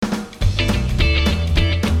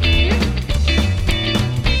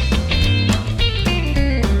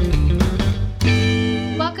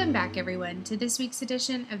this week's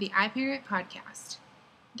edition of the iParent podcast.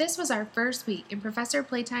 This was our first week in Professor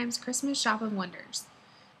Playtime's Christmas Shop of Wonders.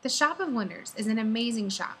 The Shop of Wonders is an amazing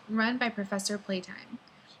shop run by Professor Playtime.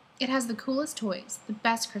 It has the coolest toys, the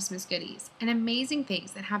best Christmas goodies, and amazing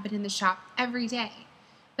things that happen in the shop every day.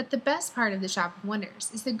 But the best part of the Shop of Wonders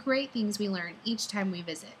is the great things we learn each time we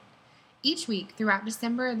visit. Each week throughout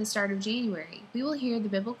December and the start of January, we will hear the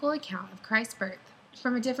biblical account of Christ's birth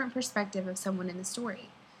from a different perspective of someone in the story.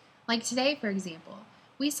 Like today, for example,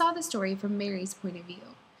 we saw the story from Mary's point of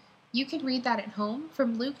view. You can read that at home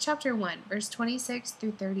from Luke chapter 1, verse 26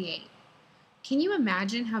 through 38. Can you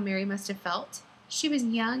imagine how Mary must have felt? She was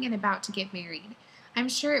young and about to get married. I'm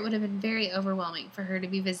sure it would have been very overwhelming for her to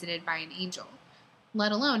be visited by an angel,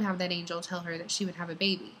 let alone have that angel tell her that she would have a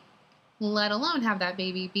baby, let alone have that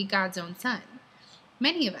baby be God's own son.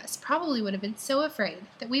 Many of us probably would have been so afraid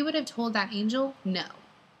that we would have told that angel no.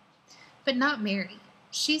 But not Mary.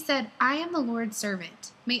 She said, "I am the Lord's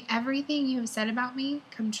servant. May everything you have said about me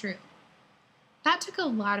come true." That took a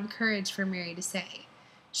lot of courage for Mary to say.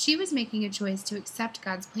 She was making a choice to accept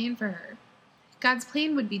God's plan for her. God's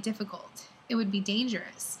plan would be difficult. It would be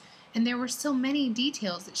dangerous. And there were still many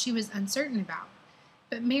details that she was uncertain about.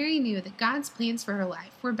 But Mary knew that God's plans for her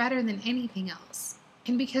life were better than anything else.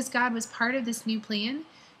 And because God was part of this new plan,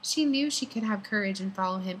 she knew she could have courage and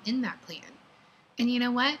follow him in that plan. And you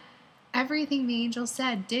know what? Everything the angel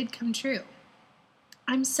said did come true.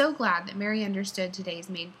 I'm so glad that Mary understood today's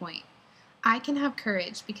main point. I can have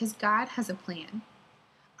courage because God has a plan.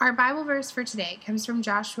 Our Bible verse for today comes from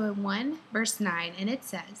Joshua 1, verse 9, and it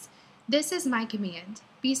says, "This is my command.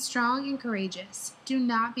 Be strong and courageous. Do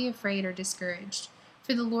not be afraid or discouraged,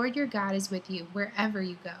 for the Lord your God is with you wherever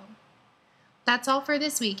you go." That's all for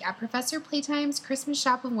this week at Professor Playtime's Christmas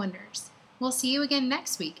Shop of Wonders. We'll see you again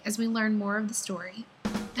next week as we learn more of the story.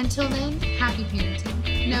 Until then, happy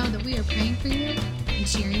parenting. Know that we are praying for you and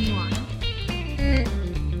cheering you on.